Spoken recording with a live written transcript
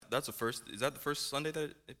that's the first. Is that the first Sunday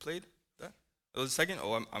that it played? That it was the second.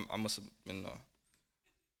 Oh, I must have been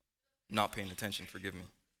not paying attention. Forgive me.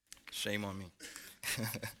 Shame on me.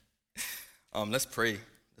 Let's pray.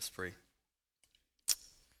 Let's pray.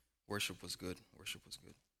 Worship was good. Worship was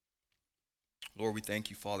good. Lord, we thank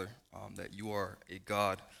you, Father, that you are a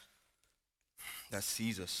God that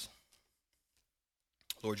sees us.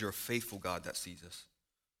 Lord, you're a faithful God that sees us.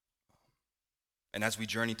 And as we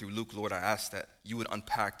journey through Luke, Lord, I ask that you would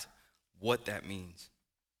unpack what that means,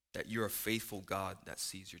 that you're a faithful God that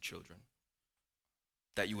sees your children,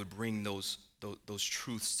 that you would bring those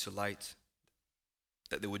truths to light,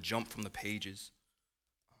 that they would jump from the pages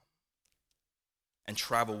and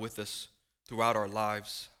travel with us throughout our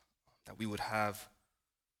lives, that we would have,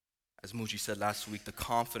 as Muji said last week, the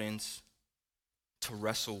confidence to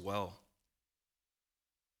wrestle well,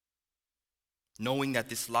 knowing that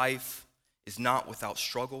this life is not without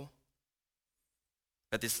struggle,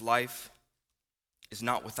 that this life is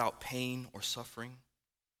not without pain or suffering.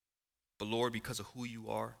 But Lord, because of who you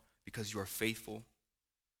are, because you are faithful,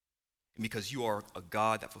 and because you are a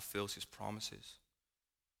God that fulfills his promises,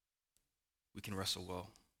 we can wrestle well.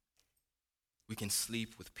 We can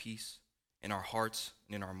sleep with peace in our hearts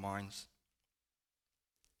and in our minds.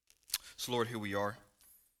 So Lord, here we are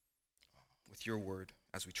with your word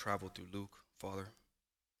as we travel through Luke, Father.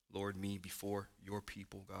 Lord, me before your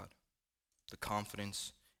people, God. The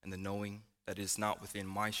confidence and the knowing that it is not within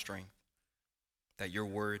my strength, that your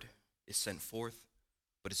word is sent forth,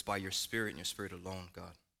 but it's by your Spirit and your Spirit alone,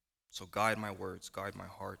 God. So guide my words, guide my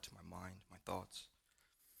heart, my mind, my thoughts.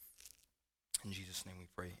 In Jesus' name we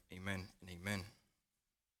pray, amen and amen.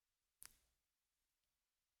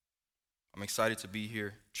 I'm excited to be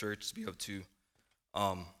here, church, to be able to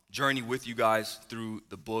journey with you guys through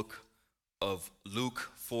the book of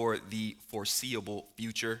Luke for the foreseeable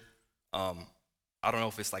future. I don't know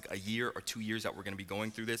if it's like a year or 2 years that we're going to be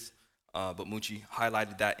going through this, but Muchi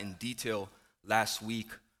highlighted that in detail last week.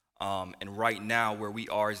 And right now where we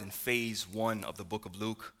are is in phase 1 of the book of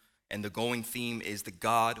Luke, and the going theme is the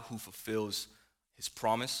God who fulfills his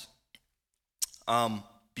promise.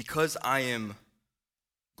 Because I am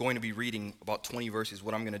going to be reading about 20 verses,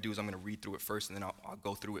 what I'm going to do is I'm going to read through it first, and then I'll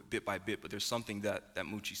go through it bit by bit. But there's something that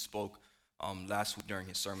Muchi spoke last week during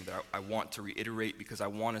his sermon that I want to reiterate, because I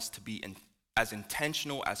want us to be as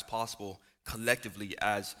intentional as possible collectively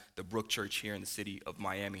as the Brook Church here in the city of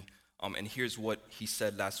Miami. And here's what he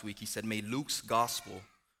said last week. He said, may Luke's gospel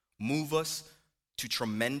move us to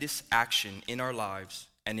tremendous action in our lives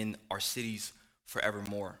and in our cities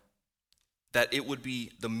forevermore. That it would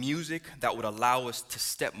be the music that would allow us to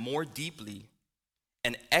step more deeply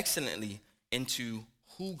and excellently into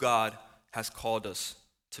who God has called us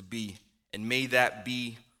to be. And may that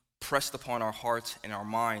be pressed upon our hearts and our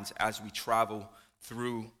minds as we travel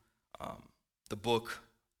through the book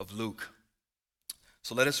of Luke.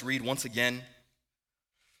 So let us read once again,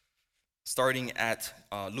 starting at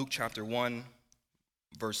Luke chapter 1,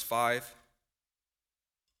 verse 5.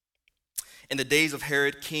 In the days of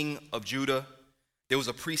Herod, king of Judah, there was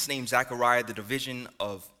a priest named Zechariah, the division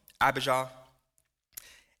of Abijah.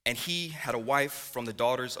 And he had a wife from the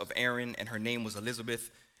daughters of Aaron, and her name was Elizabeth.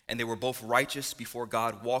 And they were both righteous before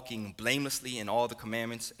God, walking blamelessly in all the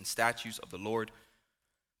commandments and statutes of the Lord.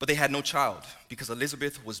 But they had no child, because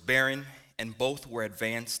Elizabeth was barren, and both were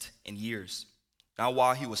advanced in years. Now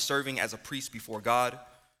while he was serving as a priest before God,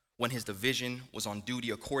 when his division was on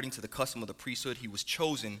duty according to the custom of the priesthood, he was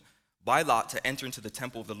chosen by lot to enter into the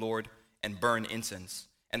temple of the Lord and burn incense.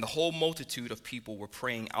 And the whole multitude of people were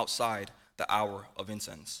praying outside the hour of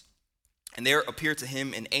incense. And there appeared to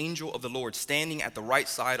him an angel of the Lord standing at the right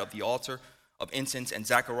side of the altar of incense, and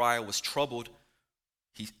Zechariah was troubled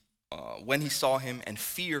when he saw him, and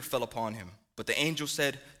fear fell upon him. But the angel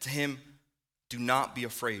said to him, do not be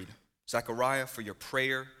afraid, Zechariah, for your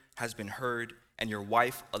prayer has been heard, and your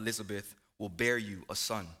wife Elizabeth will bear you a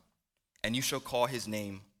son, and you shall call his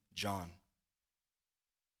name John.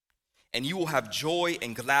 And you will have joy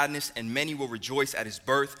and gladness, and many will rejoice at his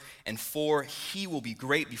birth, and for he will be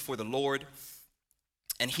great before the Lord.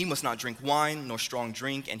 And he must not drink wine nor strong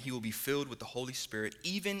drink, and he will be filled with the Holy Spirit,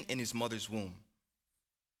 even in his mother's womb.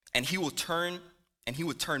 And he would turn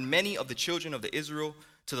many of the children of Israel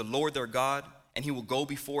to the Lord their God, and he will go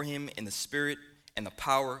before him in the spirit and the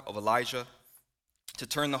power of Elijah, to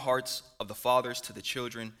turn the hearts of the fathers to the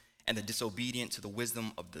children, and the disobedient to the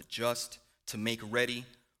wisdom of the just, to make ready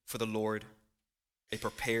for the Lord a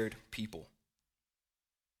prepared people.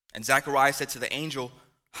 And Zechariah said to the angel,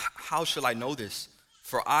 how shall I know this?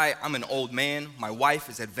 For I'm an old man, my wife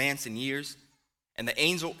is advanced in years. And the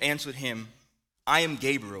angel answered him, I am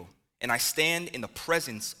Gabriel, and I stand in the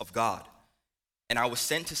presence of God. And I was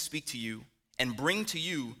sent to speak to you and bring to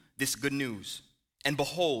you this good news. And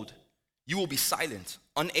behold, you will be silent,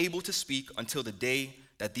 unable to speak until the day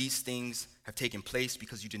that these things have taken place,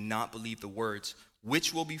 because you did not believe the words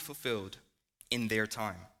which will be fulfilled in their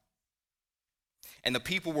time. And the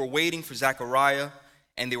people were waiting for Zechariah,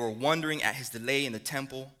 and they were wondering at his delay in the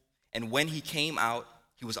temple. And when he came out,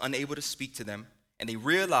 he was unable to speak to them, and they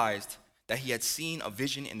realized that he had seen a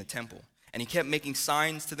vision in the temple. And he kept making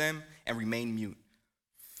signs to them and remained mute.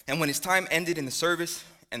 And when his time ended in the service,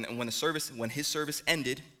 and when his service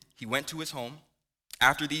ended, he went to his home.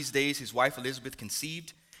 After these days, his wife Elizabeth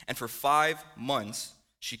conceived, and for 5 months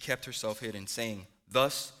she kept herself hidden, saying,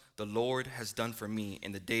 "Thus the Lord has done for me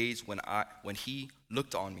in the days when he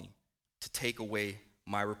looked on me to take away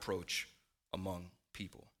my reproach among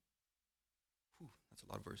people." Whew, that's a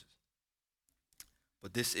lot of verses.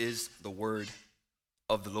 But this is the word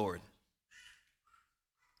of the Lord.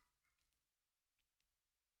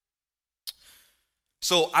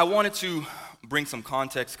 So I wanted to bring some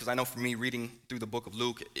context, because I know for me, reading through the book of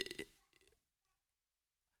Luke,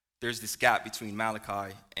 there's this gap between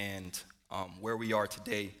Malachi and where we are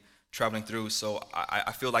today traveling through. So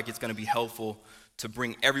I feel like it's going to be helpful to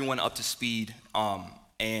bring everyone up to speed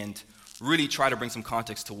and really try to bring some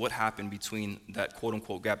context to what happened between that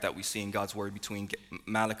quote-unquote gap that we see in God's word between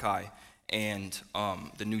Malachi and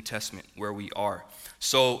the New Testament, where we are.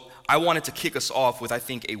 So I wanted to kick us off with, I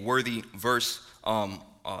think, a worthy verse,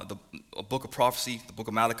 a book of prophecy, the book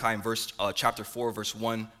of Malachi, in chapter 4, verse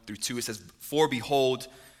 1 through 2. It says, "For behold,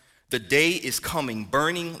 the day is coming,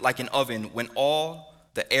 burning like an oven, when all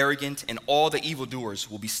the arrogant and all the evildoers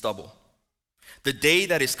will be stubble. The day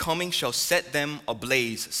that is coming shall set them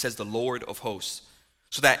ablaze, says the Lord of hosts,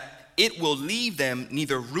 so that it will leave them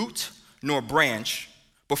neither root nor branch.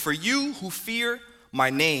 But for you who fear my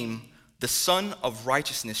name, the Son of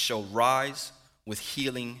Righteousness shall rise with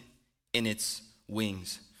healing in its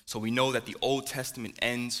wings." So we know that the Old Testament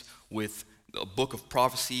ends with a book of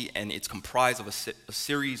prophecy, and it's comprised of a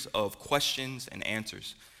series of questions and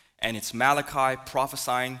answers. And it's Malachi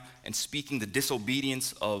prophesying and speaking the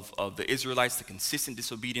disobedience of the Israelites, the consistent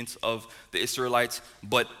disobedience of the Israelites,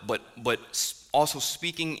 but also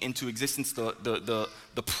speaking into existence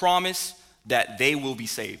the promise that they will be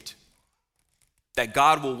saved. That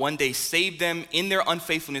God will one day save them. In their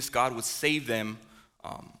unfaithfulness, God would save them,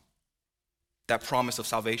 that promise of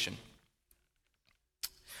salvation.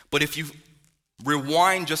 But if you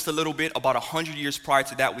rewind just a little bit, about 100 years prior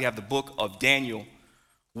to that, we have the book of Daniel,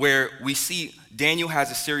 where we see Daniel has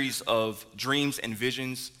a series of dreams and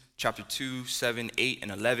visions, chapter 2, 7, 8, and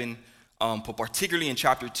 11. But particularly in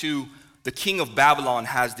chapter 2, the king of Babylon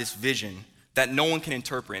has this vision that no one can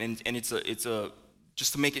interpret. And it's a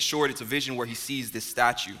just to make it short, it's a vision where he sees this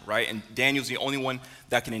statue, right? And Daniel's the only one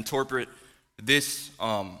that can interpret this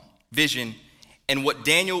vision. And what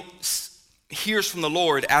Daniel hears from the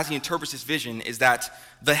Lord as he interprets this vision is that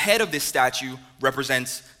the head of this statue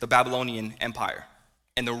represents the Babylonian Empire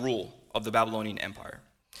and the rule of the Babylonian Empire.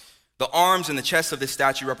 The arms and the chest of this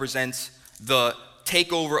statue represents the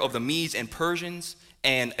takeover of the Medes and Persians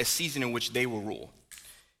and a season in which they will rule.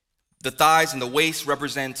 The thighs and the waist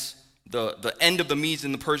represents the end of the Medes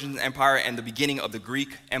and the Persian Empire and the beginning of the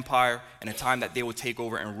Greek Empire, and a time that they will take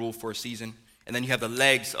over and rule for a season. And then you have the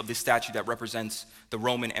legs of this statue that represents the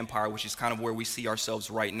Roman Empire, which is kind of where we see ourselves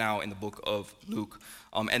right now in the book of Luke.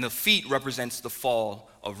 And the feet represents the fall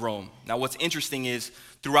of Rome. Now, what's interesting is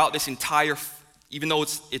throughout this entire, even though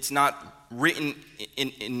it's not written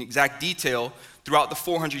in exact detail, throughout the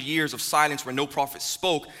 400 years of silence where no prophet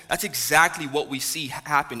spoke, that's exactly what we see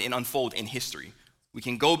happen and unfold in history. We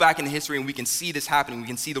can go back into history and we can see this happening. We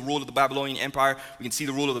can see the rule of the Babylonian Empire. We can see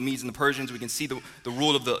the rule of the Medes and the Persians. We can see the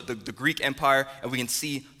rule of the Greek Empire. And we can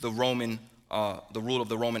see the rule of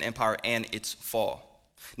the Roman Empire and its fall.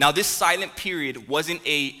 Now, this silent period wasn't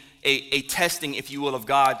a testing, if you will, of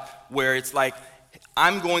God, where it's like,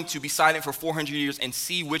 I'm going to be silent for 400 years and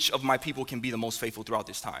see which of my people can be the most faithful throughout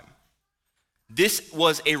this time. This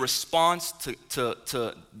was a response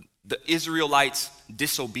to the Israelites'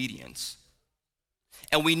 disobedience.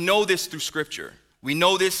 And we know this through Scripture. We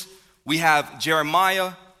know this. We have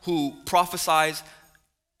Jeremiah, who prophesies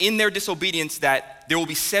in their disobedience that there will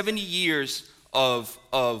be 70 years of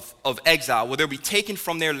exile, where they'll be taken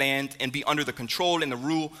from their land and be under the control and the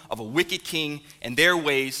rule of a wicked king and their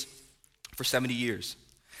ways for 70 years.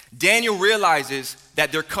 Daniel realizes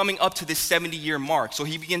that they're coming up to this 70-year mark, so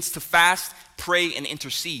he begins to fast, pray, and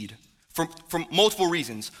intercede for multiple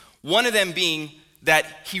reasons. One of them being that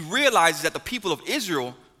he realizes that the people of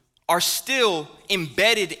Israel are still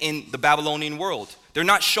embedded in the Babylonian world. They're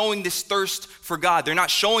not showing this thirst for God. They're not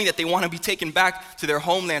showing that they want to be taken back to their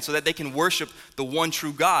homeland so that they can worship the one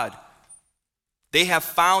true God. They have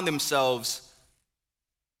found themselves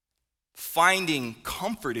finding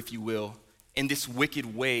comfort, if you will, in this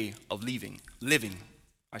wicked way of living,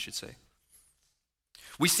 I should say.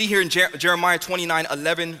 We see here in Jeremiah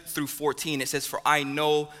 29:11-14, it says, "For I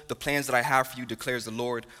know the plans that I have for you, declares the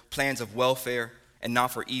Lord, plans of welfare and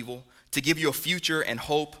not for evil, to give you a future and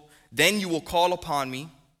hope. Then you will call upon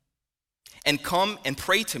me and come and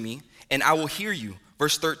pray to me, and I will hear you."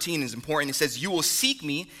 Verse 13 is important. It says, "You will seek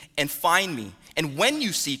me and find me, and when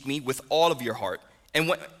you seek me with all of your heart, when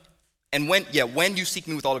you seek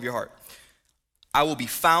me with all of your heart, I will be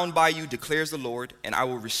found by you, declares the Lord, and I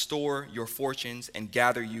will restore your fortunes and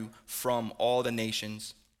gather you from all the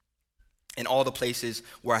nations and all the places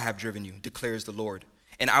where I have driven you, declares the Lord.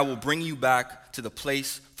 And I will bring you back to the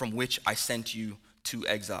place from which I sent you into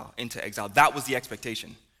exile. That was the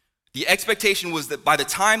expectation. The expectation was that by the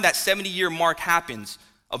time that 70-year mark happens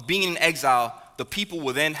of being in exile, the people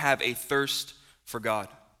will then have a thirst for God.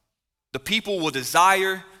 The people will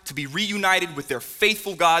desire to be reunited with their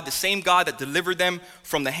faithful God, the same God that delivered them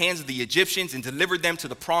from the hands of the Egyptians and delivered them to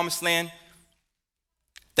the promised land.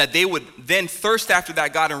 That they would then thirst after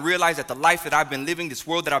that God and realize that the life that I've been living, this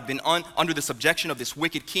world that I've been under the subjection of this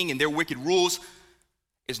wicked king and their wicked rules,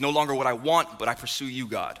 is no longer what I want, but I pursue you,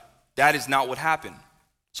 God. That is not what happened.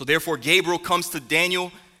 So therefore, Gabriel comes to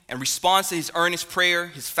Daniel and responds to his earnest prayer,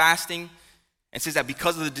 his fasting, and says that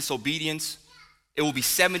because of the disobedience, it will be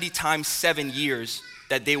 70 times 7 years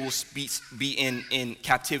that they will be in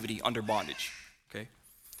captivity under bondage. Okay?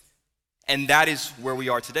 And that is where we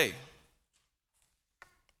are today.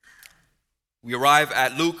 We arrive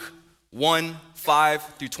at Luke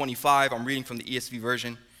 1:5-25. I'm reading from the ESV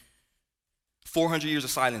version. 400 years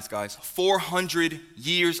of silence, guys. 400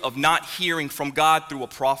 years of not hearing from God through a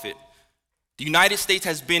prophet. The United States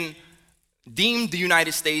has been deemed the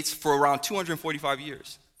United States for around 245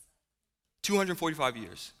 years. 245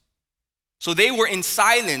 years. So they were in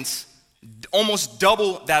silence almost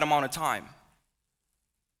double that amount of time.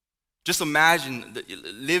 Just imagine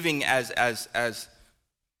living as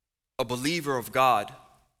a believer of God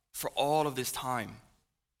for all of this time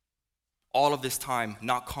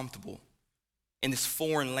not comfortable in this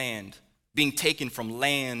foreign land, being taken from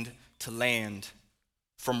land to land,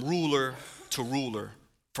 from ruler to ruler,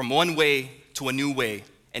 from one way to a new way.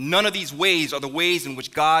 And none of these ways are the ways in which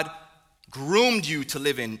God groomed you to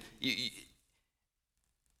live in.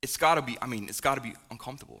 It's got to be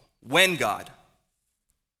uncomfortable. When, God?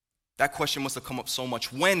 That question must have come up so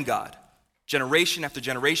much. When, God? Generation after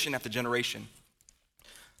generation after generation.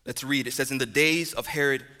 Let's read. It says, "In the days of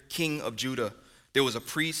Herod, king of Judah, there was a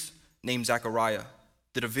priest named Zechariah,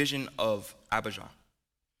 the division of Abijah.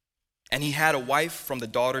 And he had a wife from the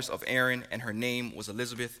daughters of Aaron, and her name was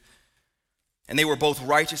Elizabeth. And they were both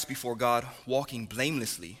righteous before God, walking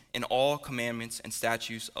blamelessly in all commandments and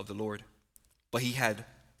statutes of the Lord. But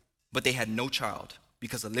they had no child,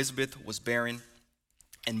 because Elizabeth was barren,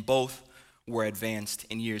 and both were advanced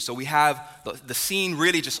in years." So we have the scene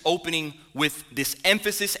really just opening with this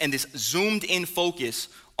emphasis and this zoomed in focus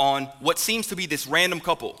on what seems to be this random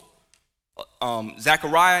couple,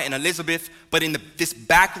 Zechariah and Elizabeth, but in this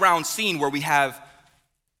background scene where we have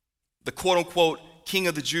the quote unquote king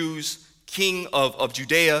of the Jews, king of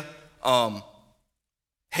Judea,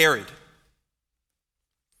 Herod.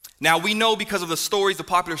 Now we know because of the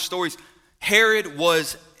popular stories, Herod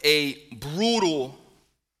was a brutal,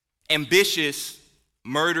 ambitious,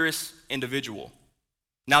 murderous individual.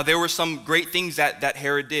 Now there were some great things that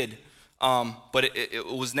Herod did, but it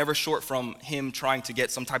was never short from him trying to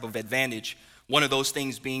get some type of advantage. One of those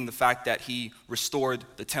things being the fact that he restored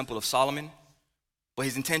the Temple of Solomon. But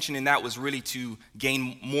his intention in that was really to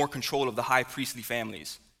gain more control of the high priestly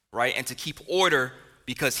families, right? And to keep order,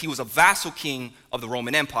 because he was a vassal king of the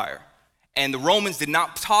Roman Empire. And the Romans did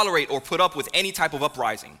not tolerate or put up with any type of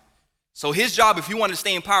uprising. So his job, if he wanted to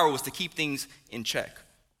stay in power, was to keep things in check,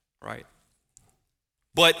 right?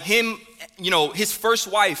 But him, his first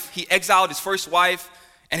wife, he exiled his first wife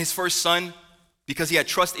and his first son because he had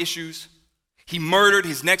trust issues. He murdered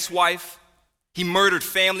his next wife. He murdered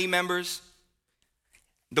family members.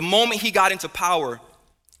 The moment he got into power,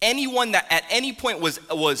 anyone that at any point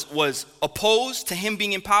was opposed to him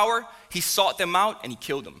being in power, he sought them out and he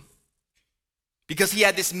killed them. Because he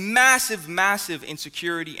had this massive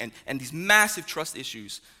insecurity and these massive trust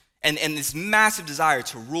issues and this massive desire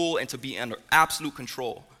to rule and to be under absolute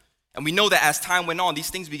control. And we know that as time went on, these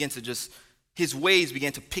things began to his ways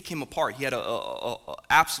began to pick him apart. He had a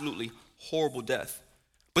absolutely horrible death.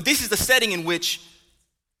 But this is the setting in which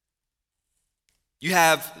You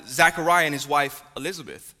have Zechariah and his wife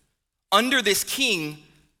Elizabeth. Under this king,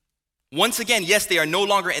 once again, yes, they are no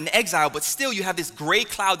longer in exile, but still you have this gray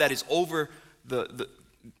cloud that is over the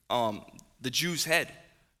Jew's head,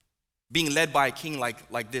 being led by a king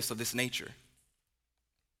like this, of this nature.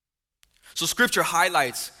 So Scripture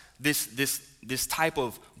highlights this type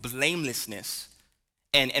of blamelessness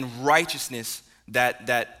and righteousness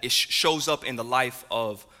that shows up in the life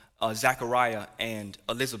of Zechariah and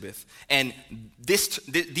Elizabeth. And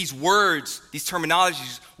these words, these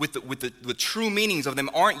terminologies with the true meanings of them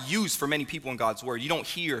aren't used for many people in God's word. You don't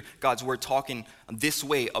hear God's word talking this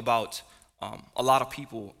way about a lot of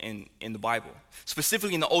people in the Bible.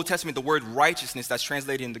 Specifically in the Old Testament, the word righteousness that's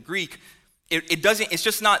translated in the Greek, it's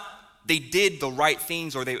just not they did the right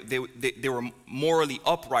things or they were morally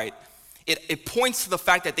upright. It points to the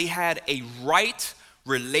fact that they had a right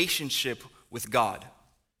relationship with God.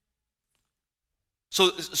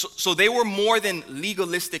 So they were more than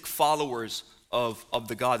legalistic followers of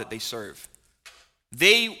the God that they serve.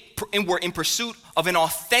 They were in pursuit of an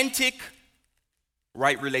authentic,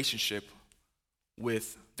 right relationship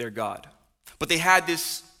with their God. But they had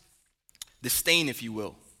this stain, if you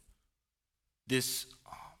will, this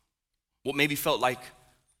what maybe felt like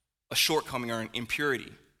a shortcoming or an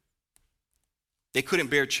impurity. They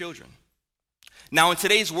couldn't bear children. Now, in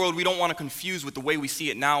today's world, we don't want to confuse with the way we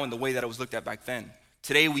see it now and the way that it was looked at back then.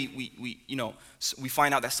 Today, we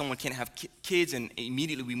find out that someone can't have kids, and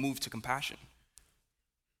immediately we move to compassion.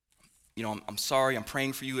 I'm sorry, I'm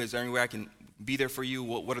praying for you. Is there any way I can be there for you?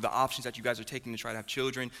 What are the options that you guys are taking to try to have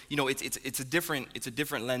children? It's a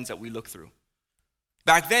different lens that we look through.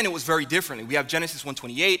 Back then, it was very differently. We have Genesis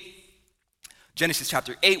 1:28, Genesis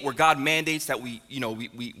chapter 8, where God mandates that we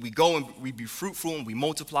go and we be fruitful and we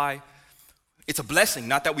multiply. It's a blessing,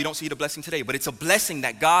 not that we don't see the blessing today, but it's a blessing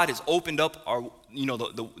that God has opened up our,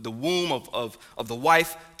 the womb of the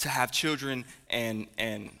wife to have children and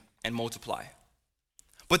multiply.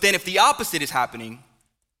 But then if the opposite is happening,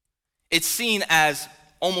 it's seen as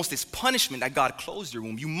almost this punishment that God closed your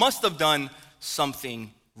womb. You must have done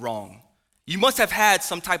something wrong. You must have had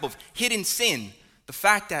some type of hidden sin. The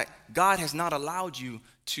fact that God has not allowed you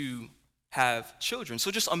to have children.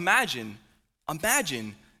 So just imagine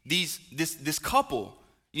this couple,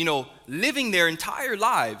 living their entire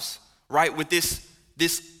lives, right, with this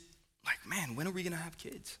like, man, when are we gonna have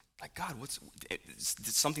kids? Like, God, is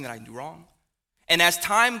something that I do wrong? And as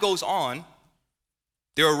time goes on,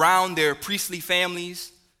 they're around their priestly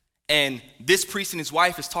families, and this priest and his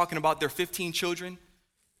wife is talking about their 15 children,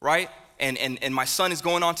 right? And my son is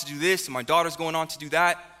going on to do this, and my daughter's going on to do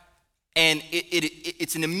that. And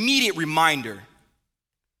it's an immediate reminder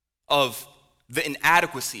of the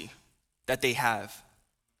inadequacy that they have,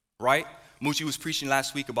 right? Muchi was preaching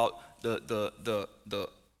last week about the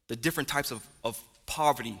different types of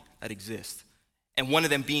poverty that exist, and one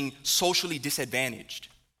of them being socially disadvantaged,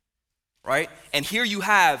 right? And here you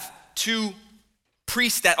have two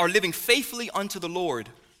priests that are living faithfully unto the Lord,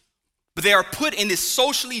 but they are put in this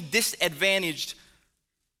socially disadvantaged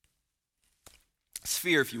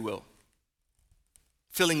sphere, if you will,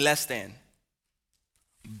 feeling less than,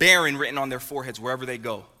 barren written on their foreheads wherever they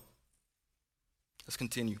go. Let's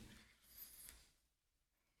continue.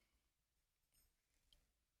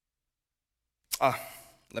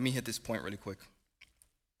 Let me hit this point really quick.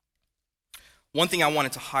 One thing I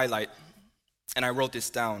wanted to highlight, and I wrote this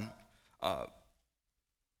down,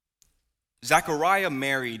 Zechariah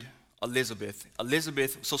married Elizabeth.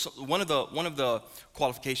 So one of the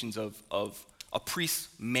qualifications of a priest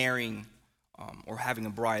marrying or having a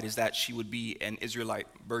bride is that she would be an Israelite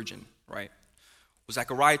virgin, right? Well,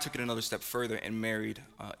 Zechariah took it another step further and married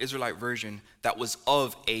an Israelite virgin that was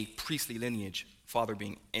of a priestly lineage, father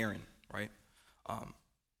being Aaron, right?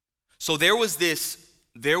 So there was this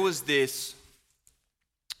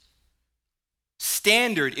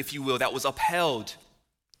standard, if you will, that was upheld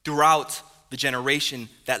throughout the generation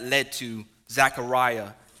that led to Zechariah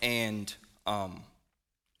and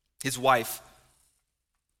his wife,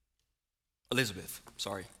 Elizabeth.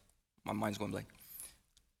 Sorry, my mind's going blank.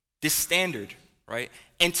 This standard, right?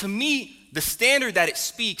 And to me, the standard that it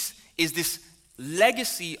speaks is this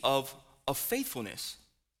legacy of faithfulness.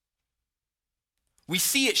 We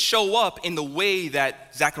see it show up in the way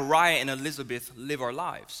that Zechariah and Elizabeth live our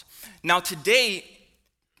lives. Now today,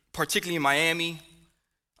 particularly in Miami,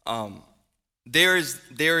 there is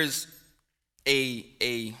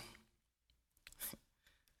a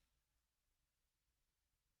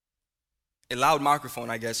loud microphone,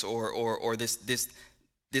 I guess, or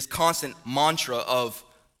this constant mantra of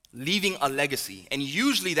leaving a legacy. And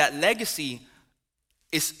usually that legacy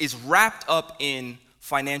is wrapped up in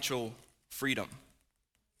financial freedom.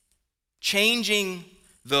 changing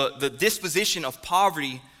the disposition of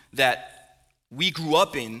poverty that we grew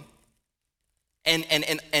up in,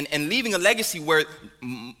 and leaving a legacy where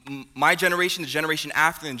my generation, the generation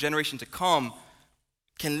after, and the generation to come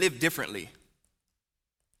can live differently.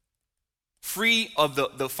 Free of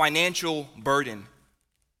the financial burden.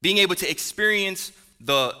 Being able to experience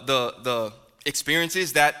the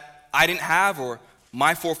experiences that I didn't have or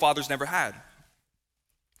my forefathers never had.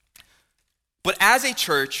 But as a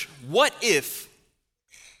church, what if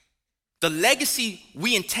the legacy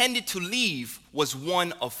we intended to leave was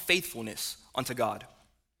one of faithfulness unto God?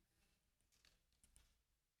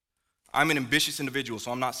 I'm an ambitious individual,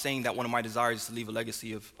 so I'm not saying that one of my desires is to leave a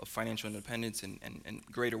legacy of financial independence and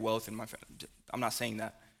greater wealth in my family. I'm not saying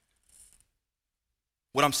that.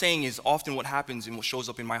 What I'm saying is often what happens and what shows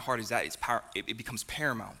up in my heart is that it becomes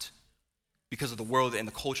paramount because of the world and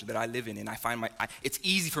the culture that I live in, and I find it's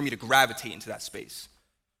easy for me to gravitate into that space.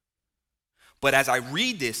 But as I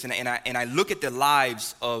read this and I look at the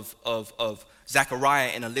lives of Zechariah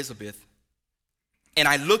and Elizabeth, and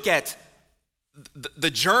I look at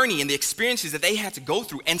the journey and the experiences that they had to go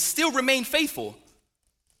through and still remain faithful.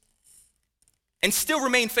 What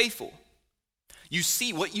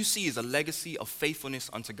you see is a legacy of faithfulness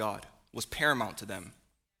unto God was paramount to them.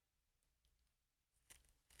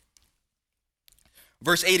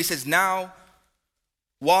 Verse 8, it says, "Now,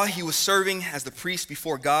 while he was serving as the priest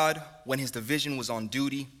before God, when his division was on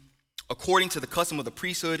duty, according to the custom of the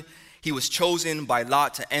priesthood, he was chosen by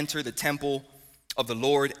lot to enter the temple of the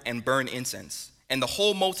Lord and burn incense. And the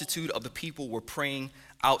whole multitude of the people were praying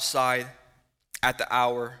outside at the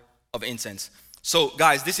hour of incense." So,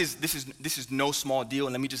 guys, this is no small deal,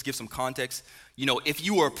 and let me just give some context. You know, if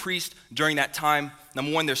you were a priest during that time,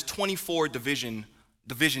 number one, there's 24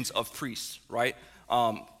 divisions of priests, right?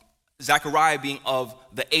 Zechariah being of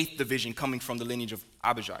the 8th division, coming from the lineage of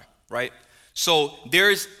Abijah, right? So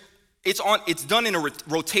it's done in a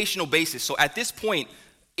rotational basis. So at this point,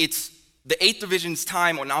 it's the 8th division's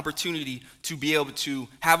time or an opportunity to be able to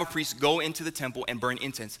have a priest go into the temple and burn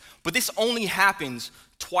incense. But this only happens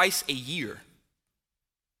twice a year.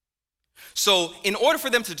 So in order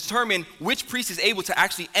for them to determine which priest is able to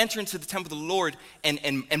actually enter into the temple of the Lord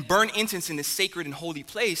and burn incense in this sacred and holy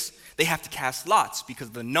place, they have to cast lots because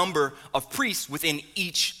of the number of priests within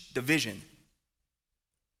each division.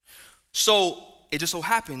 So it just so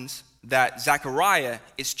happens that Zechariah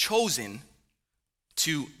is chosen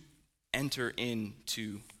to enter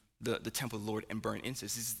into the temple of the Lord and burn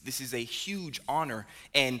incense. This is a huge honor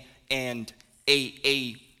and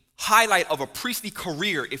a highlight of a priestly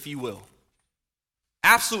career, if you will.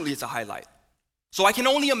 Absolutely, it's a highlight. So I can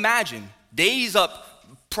only imagine days up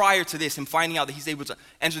prior to this and finding out that he's able to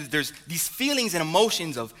enter. There's these feelings and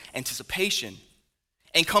emotions of anticipation,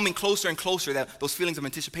 and coming closer and closer, that those feelings of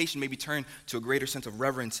anticipation may be turned to a greater sense of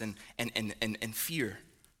reverence and fear.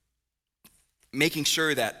 Making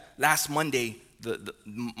sure that last Monday,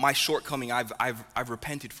 my shortcoming I've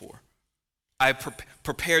repented for. I've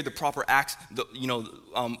prepared the proper acts,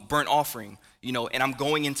 burnt offering, and I'm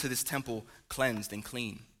going into this temple cleansed and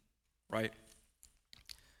clean, right?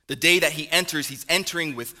 The day that he enters, he's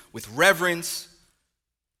entering with reverence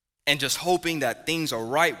and just hoping that things are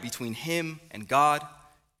right between him and God.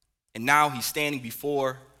 And now he's standing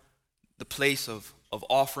before the place of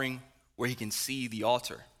offering where he can see the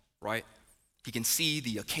altar, right? He can see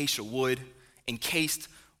the acacia wood encased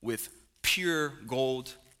with pure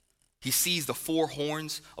gold. He sees the 4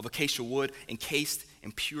 horns of acacia wood encased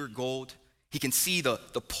in pure gold. He can see the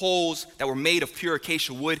poles that were made of pure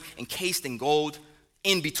acacia wood encased in gold.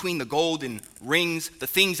 In between the golden rings, the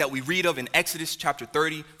things that we read of in Exodus chapter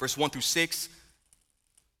 30, verse 1 through 6.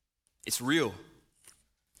 It's real.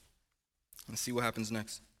 Let's see what happens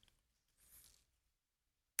next.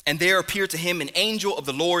 "And there appeared to him an angel of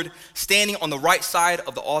the Lord standing on the right side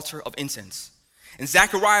of the altar of incense. And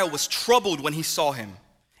Zechariah was troubled when he saw him,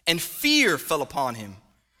 and fear fell upon him.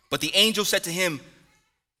 But the angel said to him,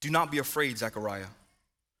 'Do not be afraid, Zechariah,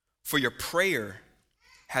 for your prayer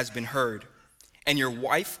has been heard, and your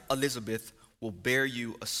wife Elizabeth will bear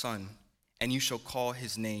you a son, and you shall call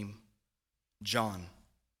his name John.'"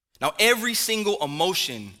 Now, every single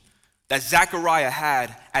emotion that Zechariah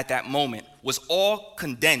had at that moment was all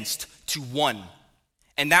condensed to one,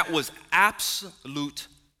 and that was absolute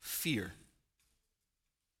fear.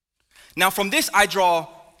 Now, from this, I draw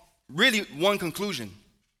really one conclusion.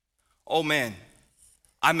 Oh man,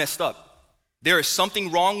 I messed up. There is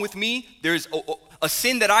something wrong with me. There's a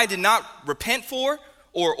sin that I did not repent for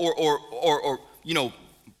or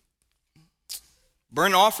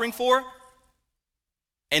burn an offering for.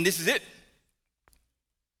 And this is it.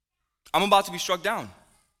 I'm about to be struck down.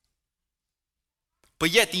 But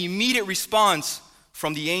yet the immediate response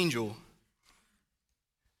from the angel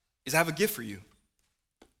is, I have a gift for you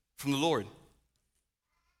from the Lord.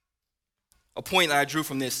 A point that I drew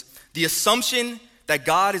from this, the assumption that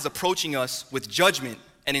God is approaching us with judgment,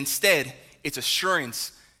 and instead it's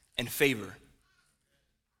assurance and favor.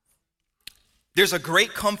 There's a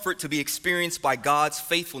great comfort to be experienced by God's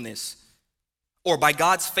faithfulness, or by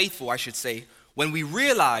God's faithful, I should say, when we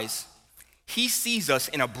realize he sees us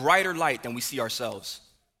in a brighter light than we see ourselves.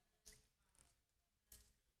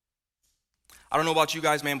 I don't know about you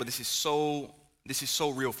guys, man, but this is so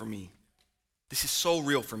real for me. This is so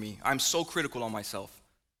real for me. I'm so critical on myself.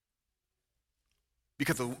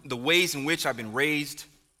 Because of the ways in which I've been raised,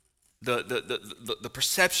 the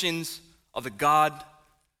perceptions of the God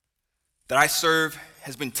that I serve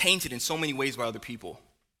has been tainted in so many ways by other people.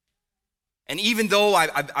 And even though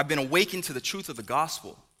I've been awakened to the truth of the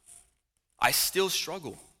gospel, I still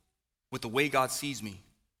struggle with the way God sees me.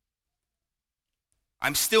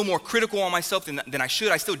 I'm still more critical on myself than I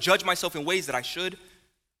should. I still judge myself in ways that I should.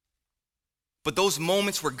 But those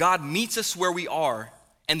moments where God meets us where we are,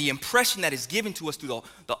 and the impression that is given to us through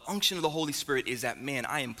the unction of the Holy Spirit is that, man,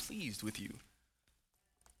 I am pleased with you.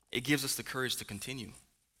 It gives us the courage to continue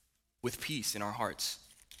with peace in our hearts.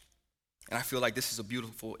 And I feel like this is a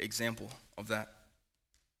beautiful example of that.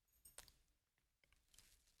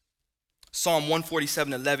 Psalm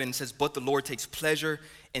 147:11 says, but the Lord takes pleasure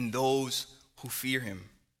in those who fear him,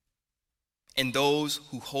 and those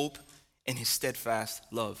who hope in his steadfast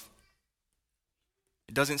love.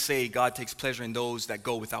 It doesn't say God takes pleasure in those that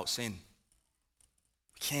go without sin.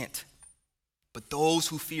 We can't. But those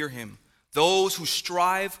who fear him, those who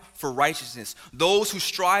strive for righteousness, those who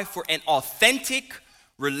strive for an authentic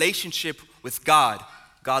relationship with God,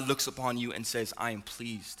 God looks upon you and says, I am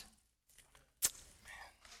pleased.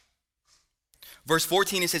 Verse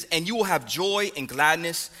 14, it says, and you will have joy and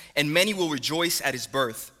gladness, and many will rejoice at his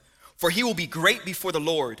birth. For he will be great before the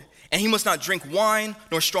Lord, and he must not drink wine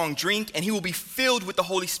nor strong drink, and he will be filled with the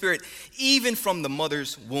Holy Spirit, even from the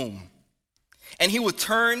mother's womb. And he will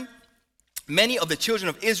turn many of the children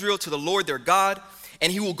of Israel to the Lord their God,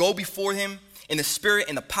 and he will go before him in the spirit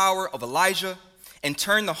and the power of Elijah, and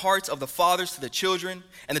turn the hearts of the fathers to the children,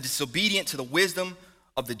 and the disobedient to the wisdom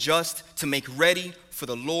of the just, to make ready for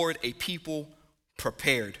the Lord a people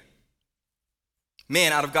prepared.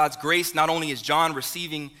 Man, out of God's grace, not only is John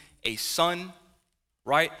receiving a son,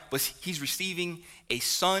 right? But he's receiving a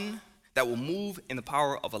son that will move in the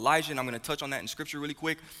power of Elijah, and I'm going to touch on that in scripture really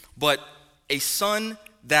quick. But a son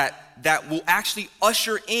that will actually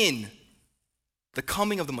usher in the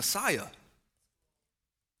coming of the Messiah.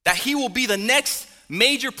 That he will be the next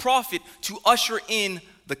major prophet to usher in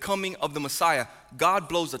the coming of the Messiah. God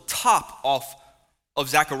blows the top off of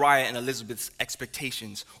Zechariah and Elizabeth's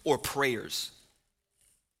expectations or prayers.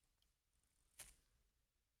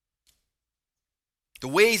 The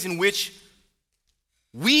ways in which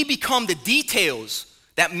we become the details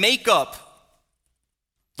that make up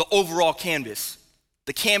the overall canvas,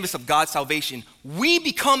 the canvas of God's salvation. We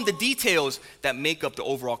become the details that make up the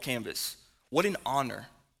overall canvas. What an honor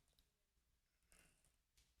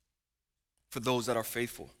for those that are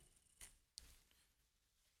faithful.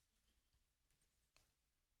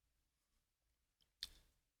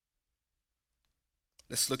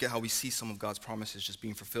 Let's look at how we see some of God's promises just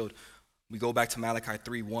being fulfilled. We go back to Malachi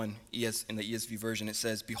 3:1, in the ESV version. It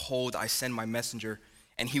says, behold, I send my messenger,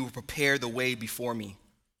 and he will prepare the way before me.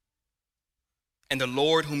 And the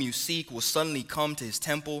Lord whom you seek will suddenly come to his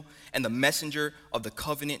temple, and the messenger of the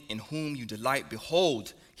covenant in whom you delight.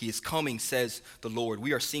 Behold, he is coming, says the Lord.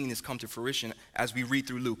 We are seeing this come to fruition as we read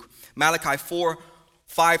through Luke. Malachi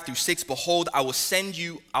 4:5-6, behold, I will send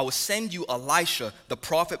you Elisha, the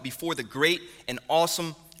prophet, before the great and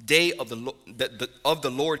awesome day of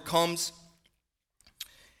the Lord comes.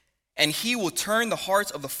 And he will turn the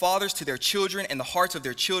hearts of the fathers to their children, and the hearts of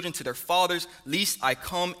their children to their fathers, lest I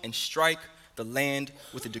come and strike the land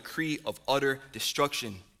with a decree of utter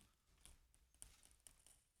destruction.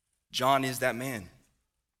 John is that man.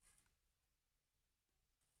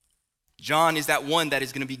 John is that one that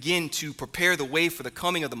is going to begin to prepare the way for the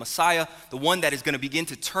coming of the Messiah, the one that is going to begin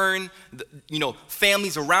to turn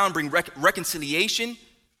families around, bring reconciliation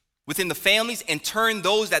within the families, and turn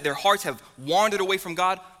those that their hearts have wandered away from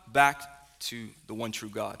God back to the one true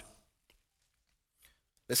God.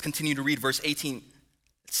 Let's continue to read verse 18.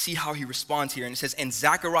 Let's see how he responds here. And it says, and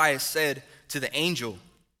Zacharias said to the angel,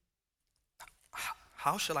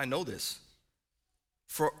 how shall I know this?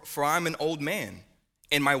 For I'm an old man,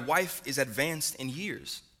 and my wife is advanced in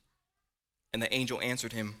years. And the angel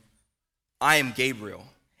answered him, I am Gabriel,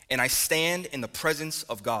 and I stand in the presence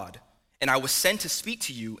of God, and I was sent to speak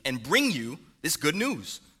to you and bring you this good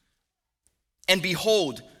news. And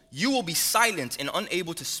behold, you will be silent and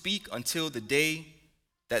unable to speak until the day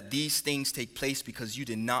that these things take place, because you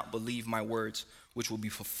did not believe my words, which will be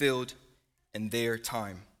fulfilled in their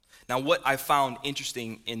time. Now, what I found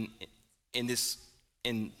interesting in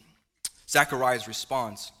Zechariah's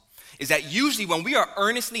response is that usually when we are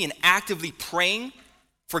earnestly and actively praying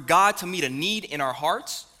for God to meet a need in our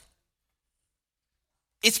hearts,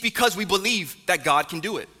 it's because we believe that God can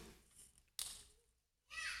do it.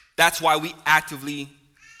 That's why we actively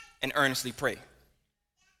and earnestly pray.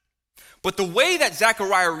 But the way that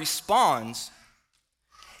Zechariah responds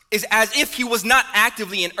is as if he was not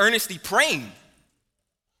actively and earnestly praying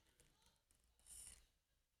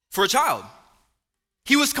for a child.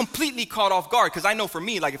 He was completely caught off guard, because I know for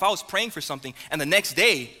me, like if I was praying for something and the next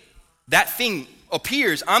day that thing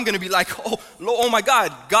appears, I'm going to be like, oh my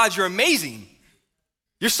God, God, you're amazing.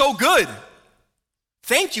 You're so good.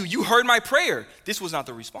 Thank you. You heard my prayer. This was not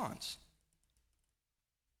the response.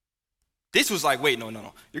 This was like, wait, no.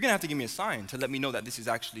 You're going to have to give me a sign to let me know that this is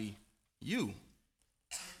actually you.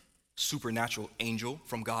 Supernatural angel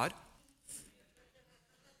from God.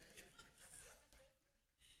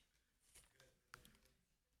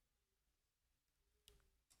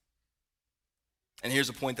 And here's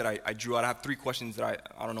a point that I drew out. I have 3 questions that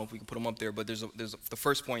I don't know if we can put them up there, but there's the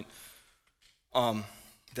first point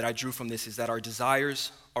that I drew from this is that our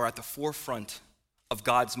desires are at the forefront of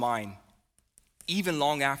God's mind, even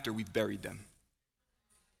long after we've buried them.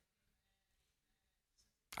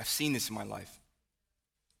 I've seen this in my life.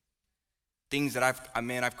 Things that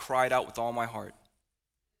I've cried out with all my heart.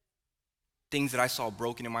 Things that I saw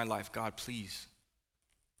broken in my life. God, please,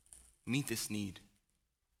 meet this need.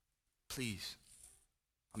 Please,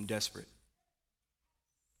 I'm desperate.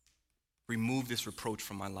 Remove this reproach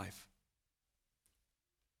from my life.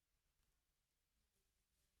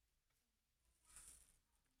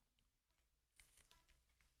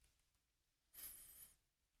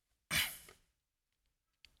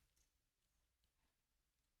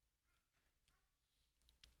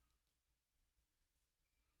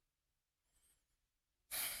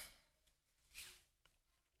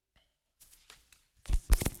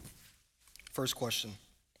 First question.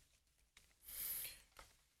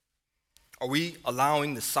 Are we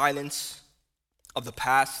allowing the silence of the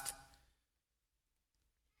past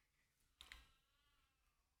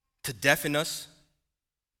to deafen us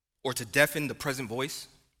or to deafen the present voice?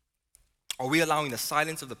 Are we allowing the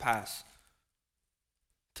silence of the past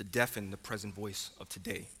to deafen the present voice of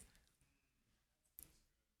today?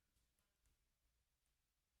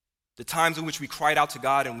 The times in which we cried out to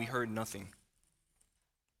God and we heard nothing,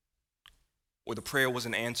 or the prayer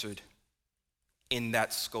wasn't answered in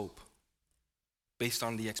that scope, based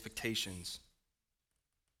on the expectations.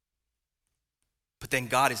 But then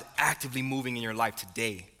God is actively moving in your life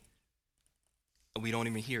today, and we don't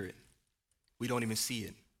even hear it. We don't even see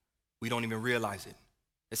it. We don't even realize it.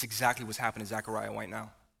 That's exactly what's happening to Zechariah right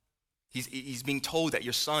now. He's being told that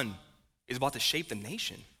your son is about to shape the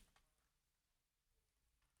nation.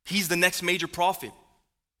 He's the next major prophet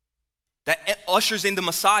that ushers in the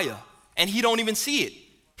Messiah, and he don't even see it.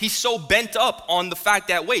 He's so bent up on the fact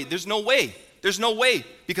that, wait, there's no way. There's no way.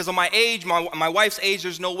 Because of my age, my wife's age,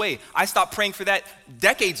 there's no way. I stopped praying for that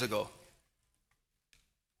decades ago.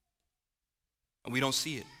 And we don't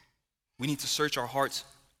see it. We need to search our hearts,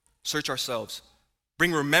 search ourselves,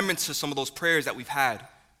 bring remembrance to some of those prayers that we've had,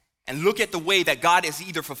 and look at the way that God has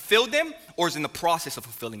either fulfilled them or is in the process of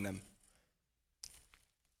fulfilling them.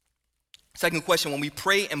 Second question, when we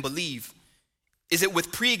pray and believe, is it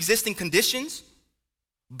with pre-existing conditions,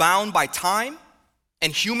 bound by time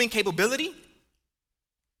and human capability?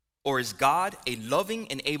 Or is God a loving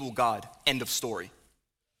and able God? End of story.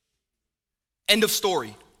 End of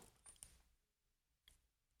story.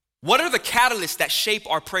 What are the catalysts that shape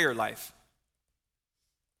our prayer life?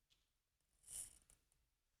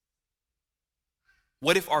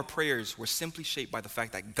 What if our prayers were simply shaped by the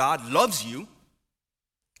fact that God loves you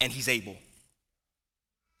and he's able?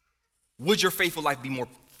 Would your faithful life be more,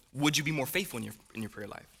 would you be more faithful in your prayer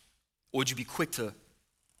life? Or would you be quick to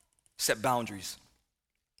set boundaries?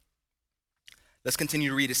 Let's continue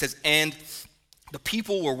to read. It says, and the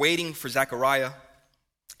people were waiting for Zechariah,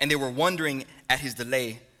 and they were wondering at his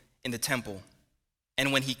delay in the temple.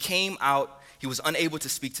 And when he came out, he was unable to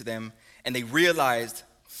speak to them, and they realized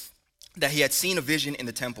that he had seen a vision in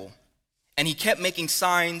the temple. And he kept making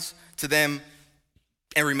signs to them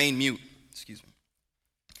and remained mute. Excuse me.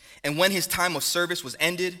 And when his time of service was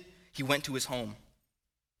ended, he went to his home.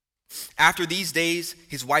 After these days,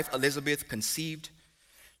 his wife Elizabeth conceived,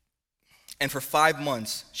 And for 5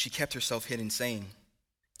 months she kept herself hidden, saying,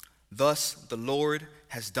 "Thus the Lord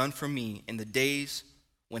has done for me in the days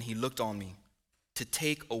when he looked on me, to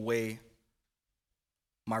take away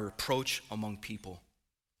my reproach among people."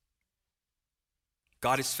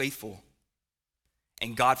 God is faithful,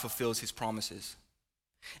 and God fulfills his promises.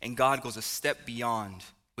 And God goes a step beyond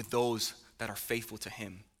with those that are faithful to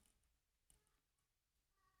him.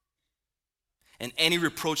 And any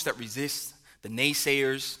reproach that resists the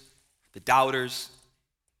naysayers, the doubters,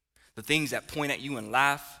 the things that point at you and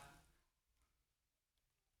laugh,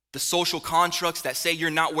 the social constructs that say you're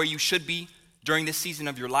not where you should be during this season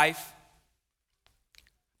of your life,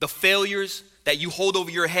 the failures that you hold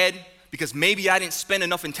over your head because maybe I didn't spend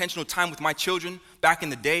enough intentional time with my children back in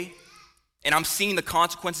the day, and I'm seeing the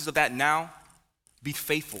consequences of that now. Be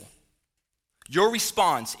faithful. Your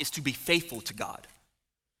response is to be faithful to God.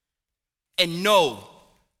 And know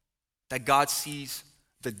that God sees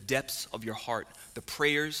the depths of your heart, the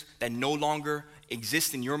prayers that no longer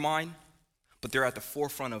exist in your mind, but they're at the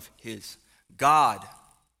forefront of his. God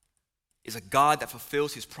is a God that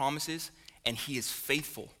fulfills his promises, and he is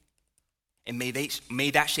faithful. And may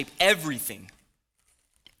that shape everything.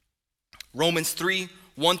 Romans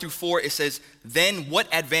 3:1-4, it says, "Then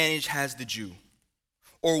what advantage has the Jew?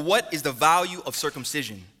 Or what is the value of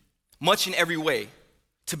circumcision? Much in every way.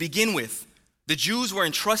 To begin with, the Jews were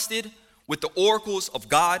entrusted with the oracles of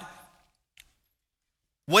God.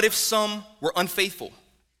 What if some were unfaithful?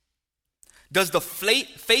 Does the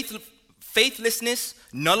faithlessness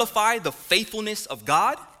nullify the faithfulness of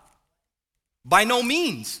God? By no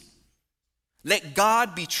means. Let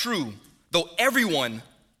God be true, though everyone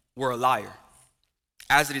were a liar.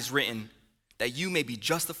 As it is written, that you may be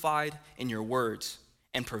justified in your words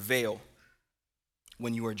and prevail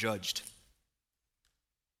when you are judged."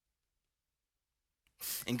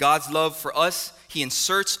 In God's love for us, he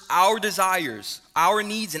inserts our desires, our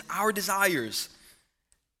needs, and our desires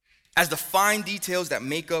as the fine details that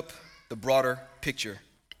make up the broader picture.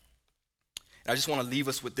 And I just want to leave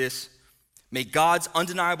us with this. May God's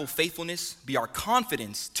undeniable faithfulness be our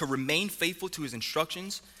confidence to remain faithful to his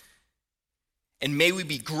instructions, and may we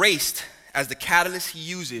be graced as the catalyst he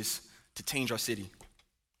uses to change our city.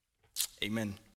 Amen.